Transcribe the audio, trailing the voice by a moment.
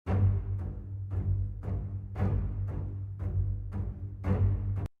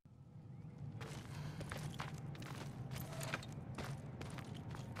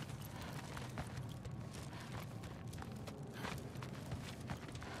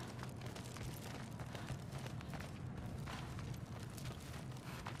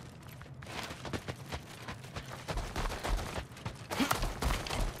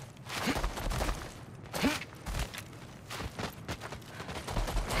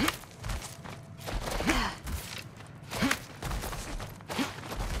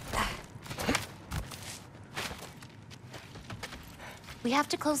We have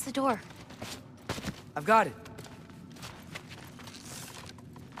to close the door. I've got it.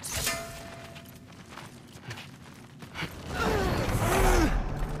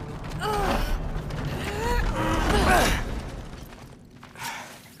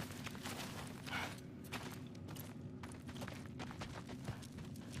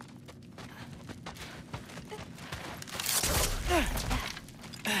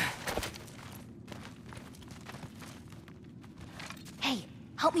 Hey,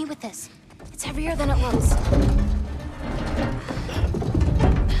 help me with this. It's heavier than it looks.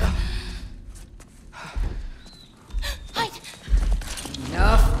 Hide!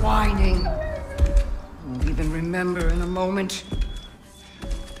 Enough whining. Won't even remember in a moment.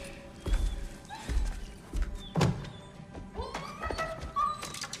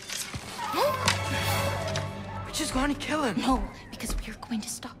 We're just going to kill him. No, because we are going to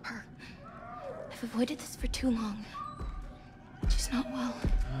stop her. I've avoided this for too long. She's not well.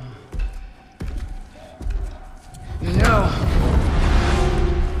 You know,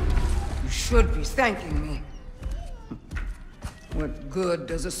 you should be thanking me. What good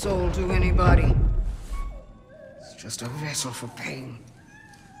does a soul do anybody? It's just a vessel for pain.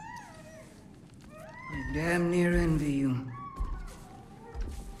 I damn near envy you.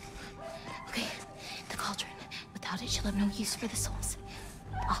 Okay, the cauldron. Without it, she'll have no use for the souls.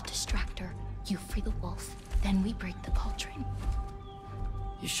 I'll distract her. You free the wolf. Then we break the cauldron.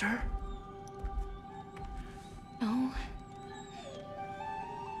 You sure? No.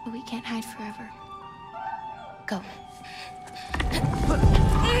 But we can't hide forever. Go.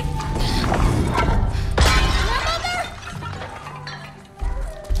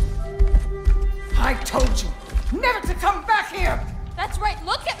 I told you never to come back here! That's right,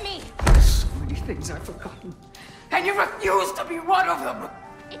 look at me! So many things I've forgotten, and you refuse to be one of them!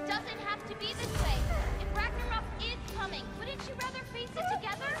 It doesn't have to be this way. If Ragnarök is coming, wouldn't you rather face it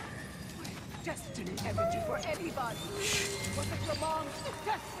together? Destiny ever do for anybody? Was it your mom's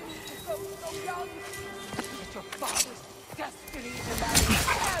destiny to go so young? Was it your father's destiny to marry an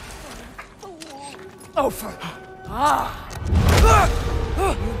absolute fool? Oh, for...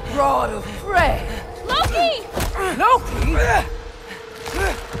 You brought a friend! Loki! Loki? Let him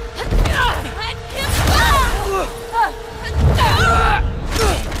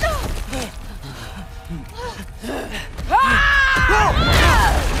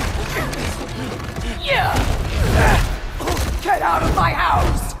Get out of my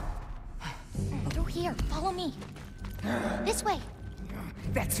house! Through here, follow me. This way.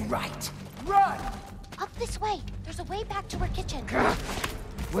 That's right. Run! Up this way. There's a way back to our kitchen.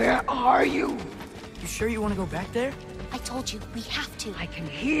 Where are you? You sure you want to go back there? I told you, we have to. I can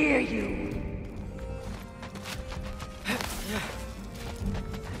hear you.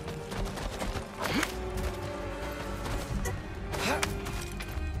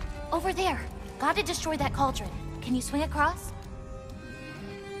 Over there. Gotta destroy that cauldron. Can you swing across?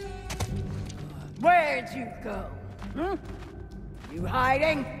 Where'd you go? Hmm? You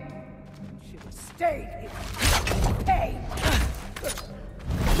hiding? Should have stayed here. Hey!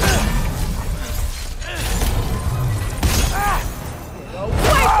 Get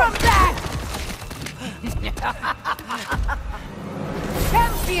away from that!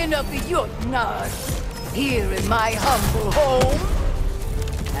 Champion of the Jotunheim, here in my humble home.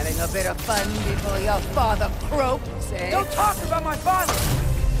 Having a bit of fun before your father croaks, eh? Don't talk about my father!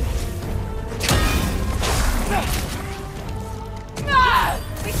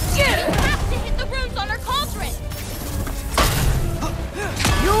 We have to hit the runes on our cauldron!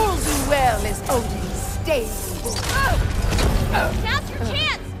 You'll do well as Odin's stable. Now's your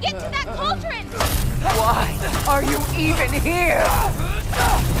chance! Get to that cauldron! Why are you even here?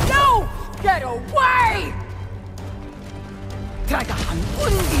 No! Get away! Dragahan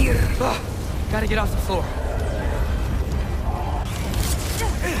Undir! Gotta get off the floor.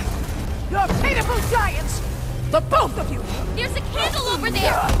 You're pitiful giants! The both of you! There's a candle over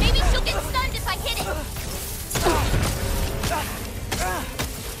there! Maybe she'll get stunned if I hit it!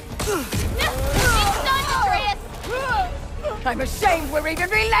 She's stunned, Andreas! I'm ashamed we're even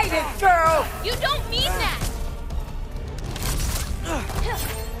related, girl! You don't mean that!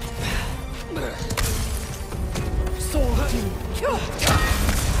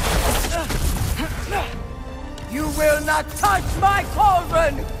 You will not touch my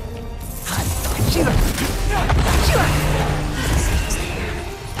cauldron!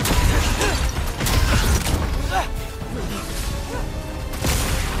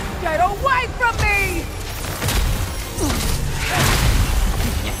 Get away from me!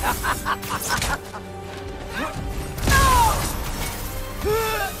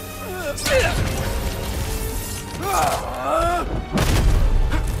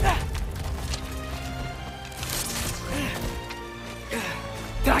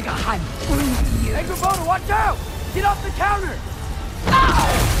 I'm bringing you. Hey, Gabota, watch out! Get off the counter!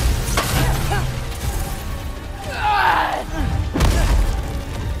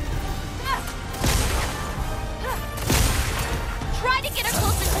 Try to get her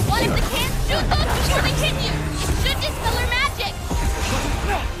closer to one of the cans. Shoot those before they hit you. It should dispel her magic.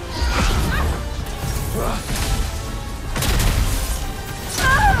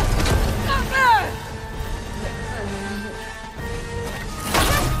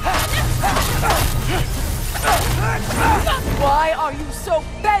 Why are you so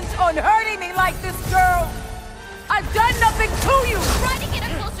bent on hurting me like this, girl? I've done nothing to you! Try to get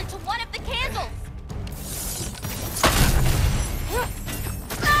her closer to one of the candles.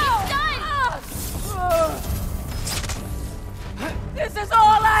 This is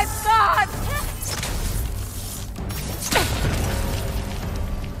all I've got!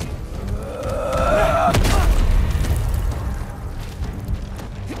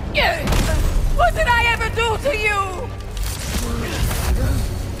 What did I ever do to you?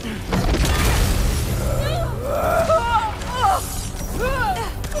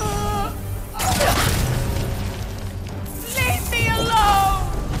 Leave me alone!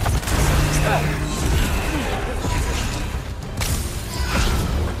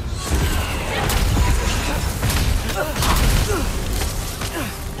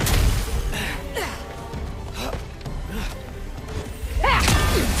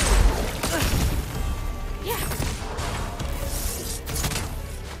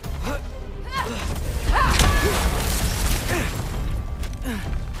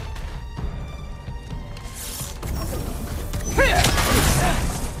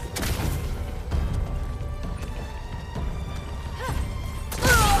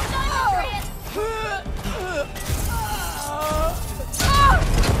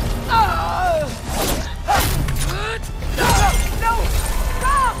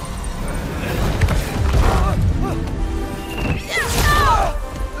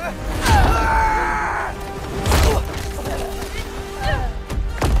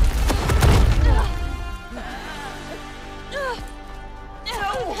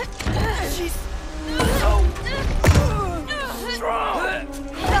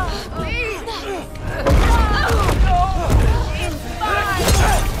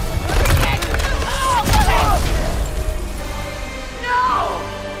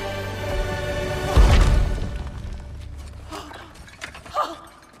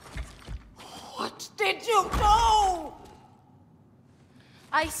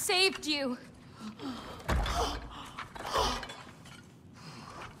 I saved you.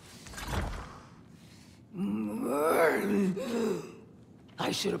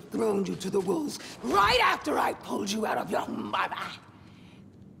 I should have thrown you to the wolves right after I pulled you out of your mother.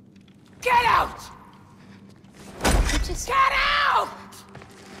 Get out! Just get out!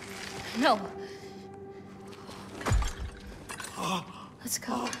 No. Let's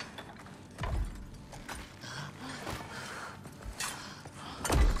go.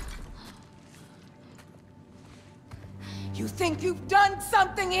 You think you've done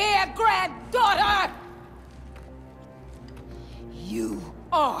something here, granddaughter? You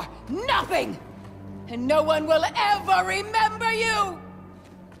are nothing! And no one will ever remember you!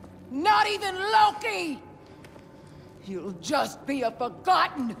 Not even Loki! You'll just be a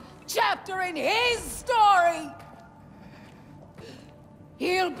forgotten chapter in his story!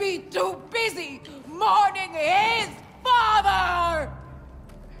 He'll be too busy mourning his father!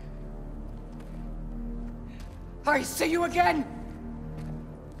 I see you again!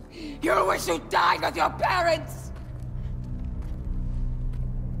 You'll wish you died with your parents!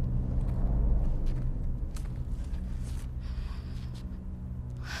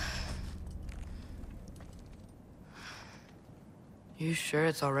 You sure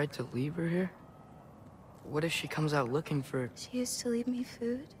it's all right to leave her here? What if she comes out looking for... She used to leave me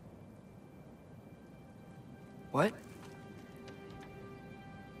food. What?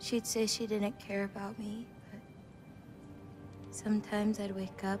 She'd say she didn't care about me, but sometimes I'd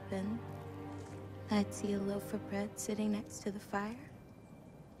wake up and I'd see a loaf of bread sitting next to the fire.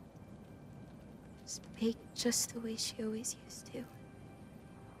 It's baked just the way she always used to.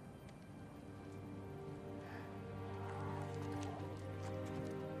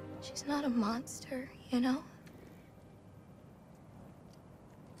 She's not a monster, you know?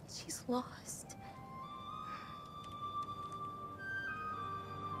 She's lost.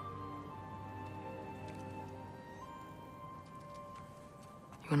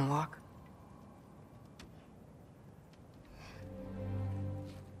 You wanna walk?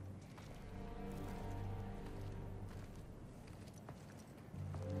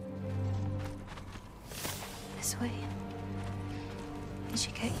 This way. I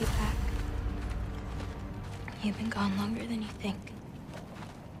should get you back. You've been gone longer than you think.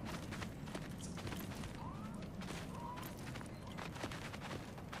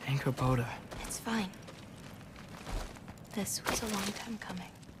 Anchor It's fine. This was a long time coming.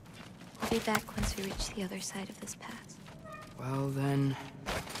 We'll be back once we reach the other side of this pass. Well then,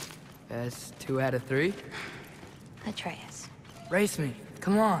 that's 2 out of 3. Atreus. Race me,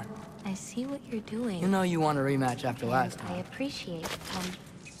 come on. I see what you're doing. You know you want a rematch after last I time. appreciate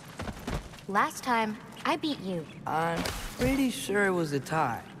last time, I beat you. I'm pretty sure it was a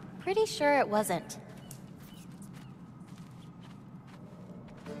tie. Pretty sure it wasn't.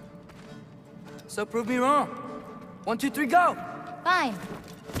 So prove me wrong. 1, 2, 3, go! Fine.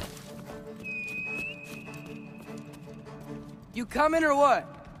 You coming or what?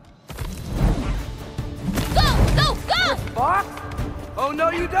 Go! Go! Go! Fuck? Oh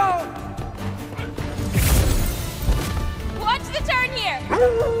no you don't! Watch the turn here!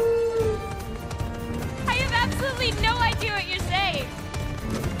 I have absolutely no idea what you're saying.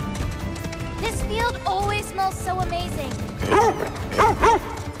 This field always smells so amazing.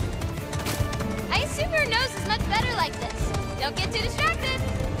 I assume your nose is much better like this. Don't get too distracted.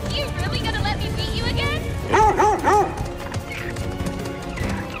 You really gonna let me beat you again?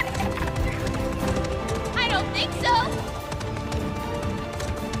 I don't think so.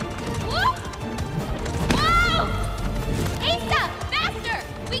 Whoop! Whoa! Asa, faster!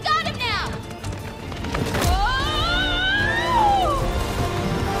 We got him now! Whoa!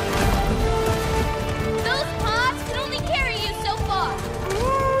 Those pods can only carry you so far.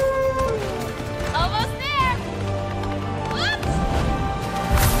 Almost there! Whoops!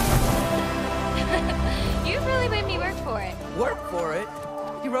 You really made me work for it. Work for it?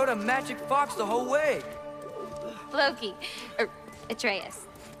 You rode a magic fox the whole way. Loki. Atreus.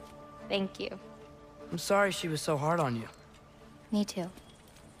 Thank you. I'm sorry she was so hard on you. Me too.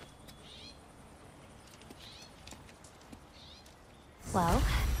 Well,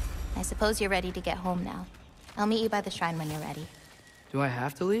 I suppose you're ready to get home now. I'll meet you by the shrine when you're ready. Do I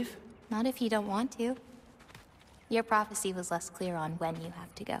have to leave? Not if you don't want to. Your prophecy was less clear on when you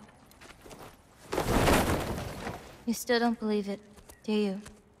have to go. You still don't believe it, do you?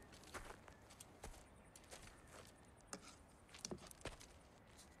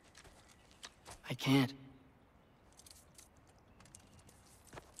 I can't.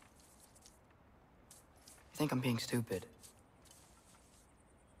 I think I'm being stupid.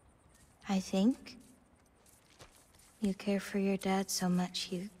 I think you care for your dad so much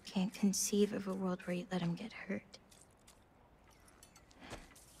you can't conceive of a world where you let him get hurt.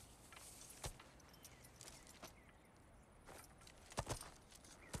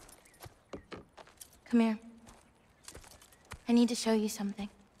 Come here. I need to show you something.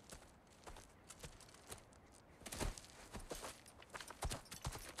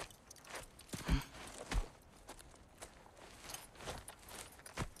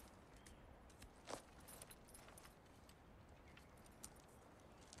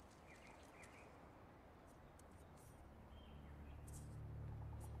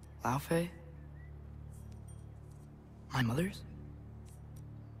 Laufey? My mother's?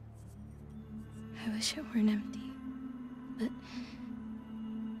 I wish it weren't empty, but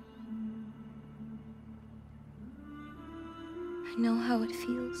I know how it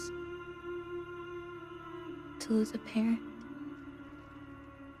feels to lose a parent,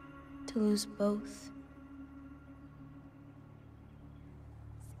 to lose both.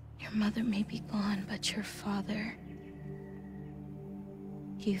 Your mother may be gone, but your father,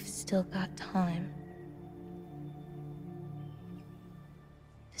 you've still got time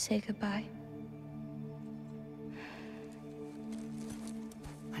to say goodbye.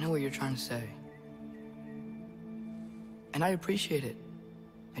 I know what you're trying to say. And I appreciate it.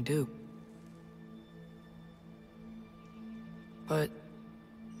 I do. But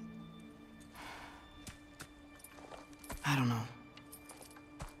I don't know.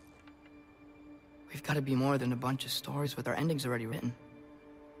 We've got to be more than a bunch of stories with our endings already written.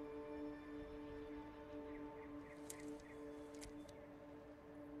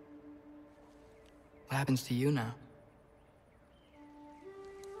 What happens to you now?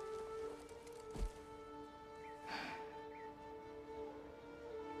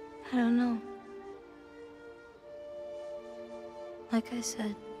 I don't know. Like I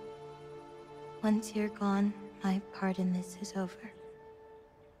said, once you're gone, my part in this is over.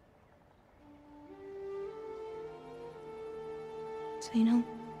 So, you know,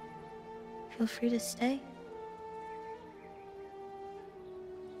 feel free to stay.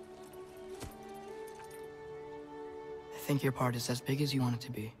 I think your part is as big as you want it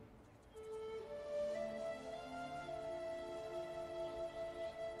to be.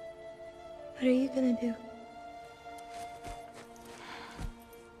 What are you gonna do?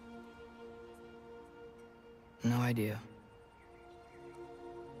 No idea.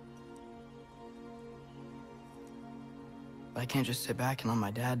 But I can't just sit back and let my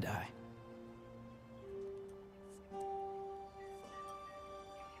dad die.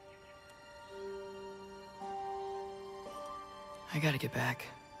 I gotta get back.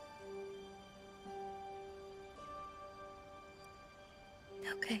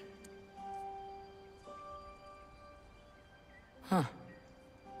 Okay. Huh.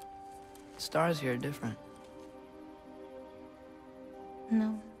 Stars here are different.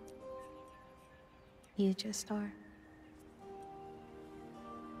 No. You just are.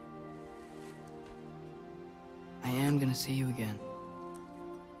 I am gonna see you again.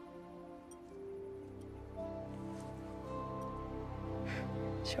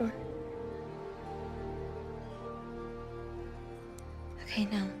 Sure. Okay,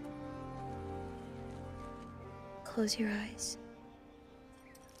 now. Close your eyes.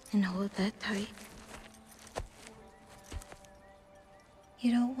 And hold that tight.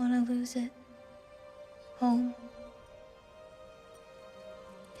 You don't want to lose it. Home.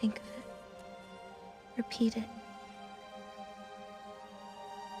 Think of it. Repeat it.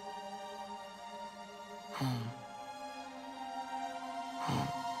 Home. Home.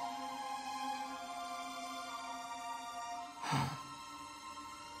 Home.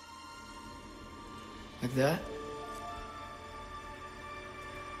 Like that?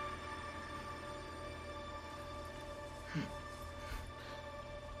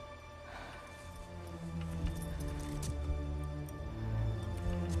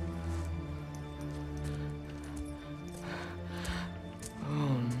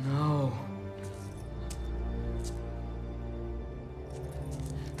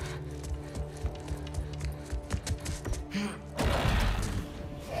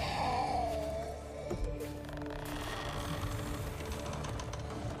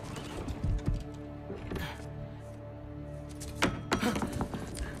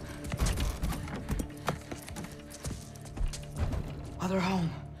 Other home.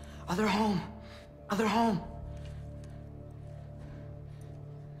 Other home. Other home.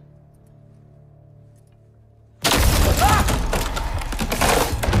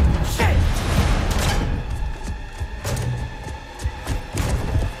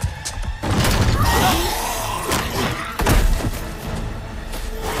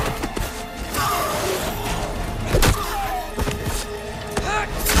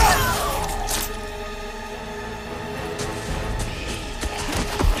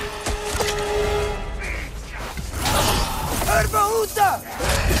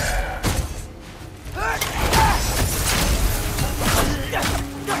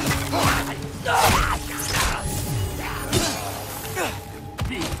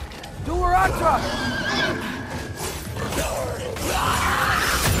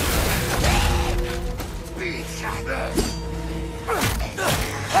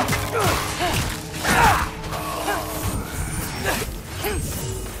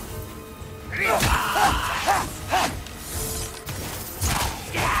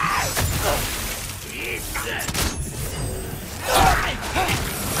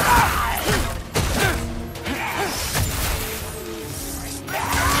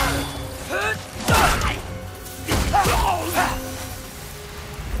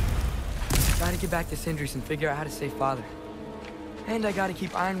 Back to Sindri's and figure out how to save Father. And I gotta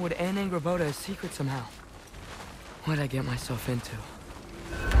keep Ironwood and Angrboda a secret somehow. What'd I get myself into?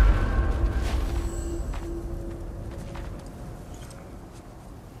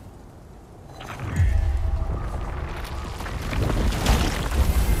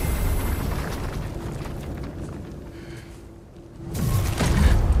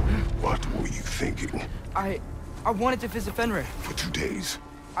 What were you thinking? I wanted to visit Fenrir. For 2 days?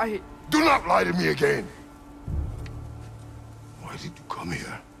 Do not lie to me again! Why did you come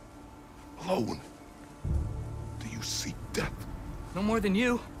here? Alone? Do you seek death? No more than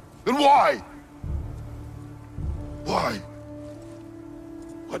you. Then why? Why?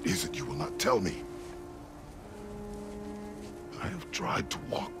 What is it you will not tell me? I have tried to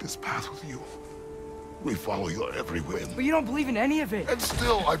walk this path with you. We follow your every whim. But you don't believe in any of it. And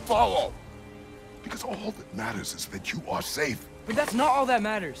still I follow. Because all that matters is that you are safe. But that's not all that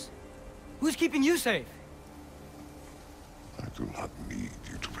matters. Who's keeping you safe? I do not need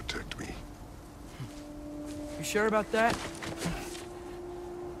you to protect me. You sure about that?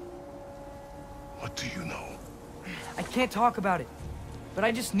 What do you know? I can't talk about it. But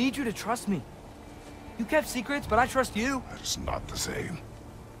I just need you to trust me. You kept secrets, but I trust you. That is not the same.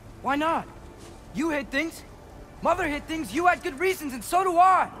 Why not? You hid things. Mother hid things. You had good reasons, and so do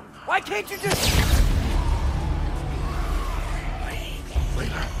I. Why can't you just...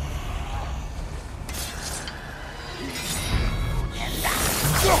 Later.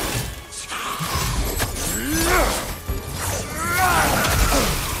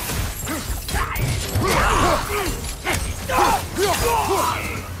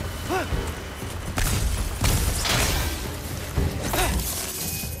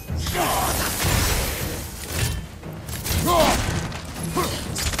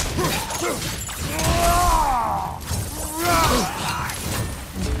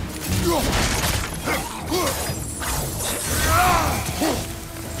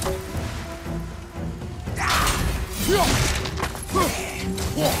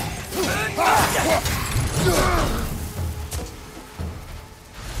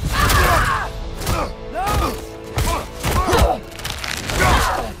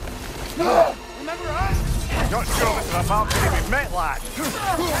 Not sure this is a Valkyrie we've met, lad.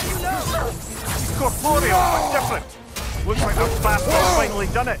 How do you know? He's corporeal, but different. Looks like the bastard's finally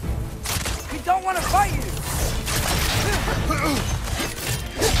done it. We don't want to fight you!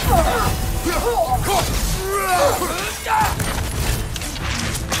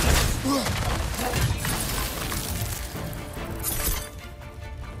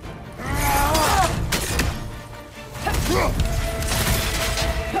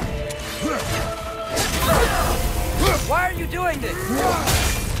 Why are you doing this?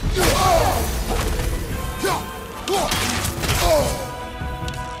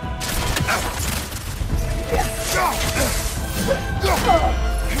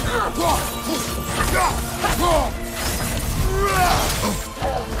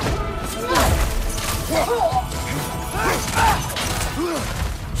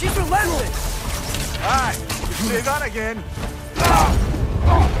 She's relentless! Aye, you can say that again.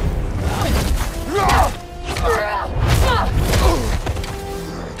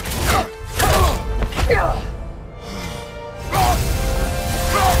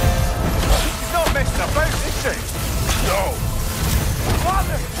 She's not messing about, is she? No!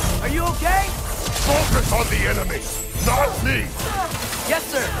 Father, are you okay? Focus on the enemy, not me! Yes,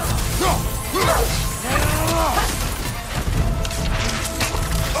 sir.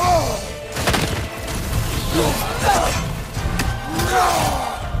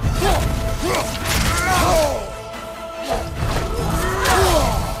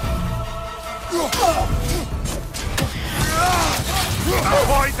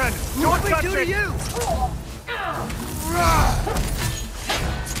 Poison! Don't touch it! You?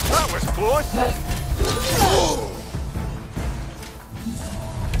 That was close!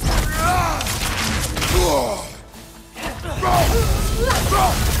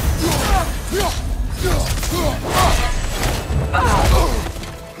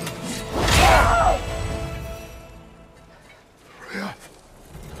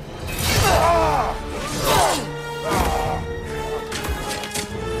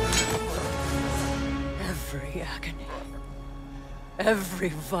 Every agony. Every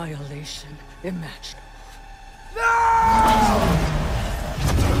violation imaginable.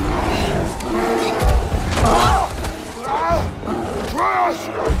 Trash!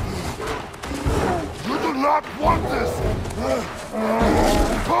 You do not want this!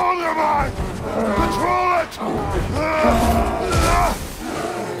 Call your mind! Control it!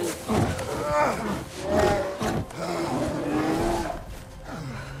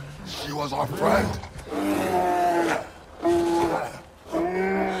 She was our friend.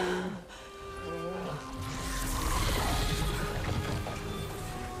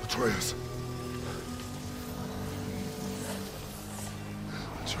 Atreus.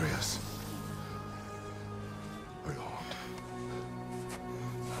 Atreus. Are you harmed?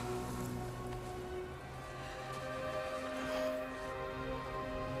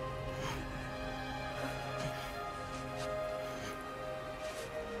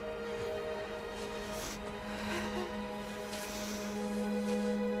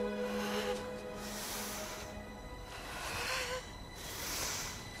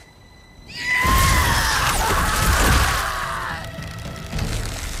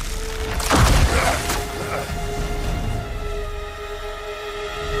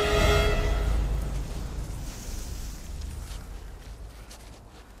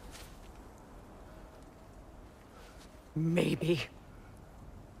 Maybe.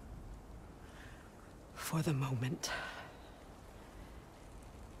 For the moment.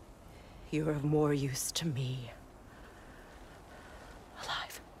 You're of more use to me.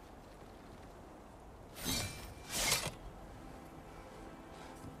 Alive.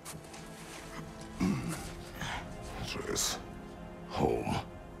 Atreus. Home.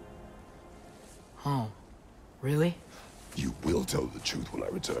 Home? Really? You will tell the truth when I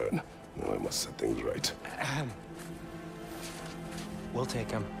return. I must set things right. We'll take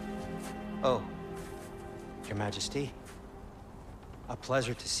him. Oh, Your Majesty. A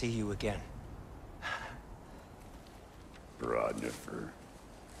pleasure to see you again. Ragnarök.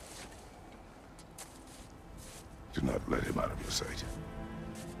 Do not let him out of your sight.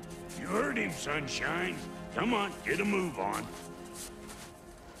 You heard him, Sunshine. Come on, get a move on.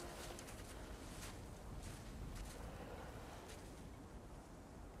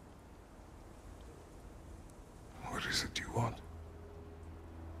 What is it you want?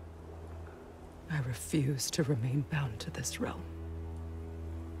 I refuse to remain bound to this realm.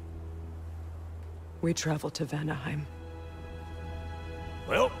 We travel to Jotunheim.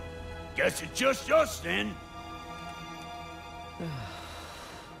 Well, guess it's just us then.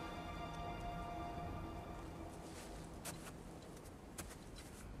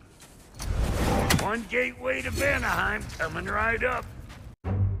 One gateway to Jotunheim coming right up.